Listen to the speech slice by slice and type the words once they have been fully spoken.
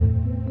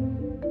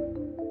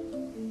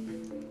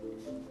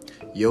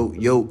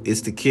Yo,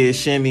 it's the Kid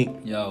Shimmy.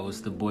 Yo,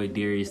 it's the boy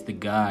Darius the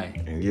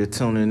Guy. And you're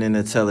tuning in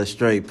to Tell It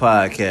Straight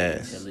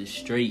podcast. Tell it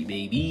straight,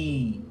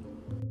 baby.